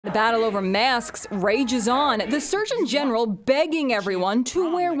The battle over masks rages on, the Surgeon General begging everyone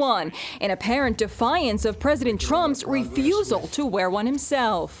to wear one, in apparent defiance of President Trump's refusal to wear one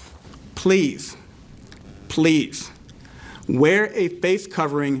himself. Please, please, wear a face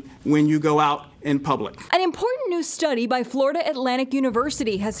covering when you go out in public. An important new study by Florida Atlantic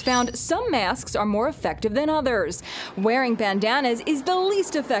University has found some masks are more effective than others. Wearing bandanas is the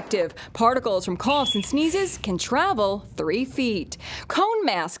least effective. Particles from coughs and sneezes can travel 3 feet. Cone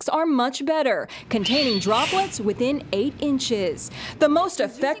masks are much better, containing droplets within 8 inches. The most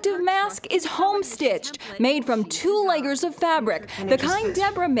effective mask is home-stitched, made from 2 layers of fabric, the kind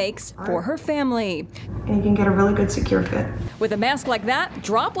Deborah makes for her family. And you can get a really good secure fit. With a mask like that,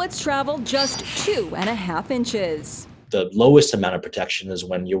 droplets travel just 2.5 inches. The lowest amount of protection is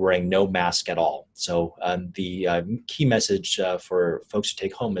when you're wearing no mask at all. So the key message for folks to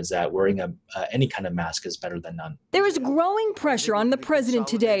take home is that wearing any kind of mask is better than none. There is growing pressure on the president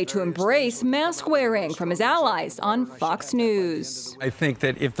today to embrace mask wearing from his allies on Fox News. I think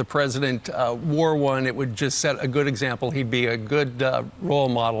that if the president wore one, it would just set a good example. He'd be a good role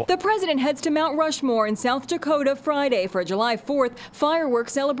model. The president heads to Mount Rushmore in South Dakota Friday for a July 4th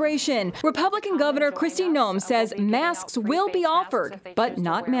fireworks celebration. Republican Governor Kristi Noem says masks will be offered, but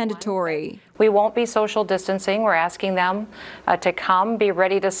not mandatory. We won't be social distancing. We're asking them to come, be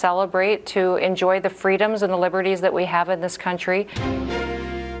ready to celebrate, to enjoy the freedoms and the liberties that we have in this country.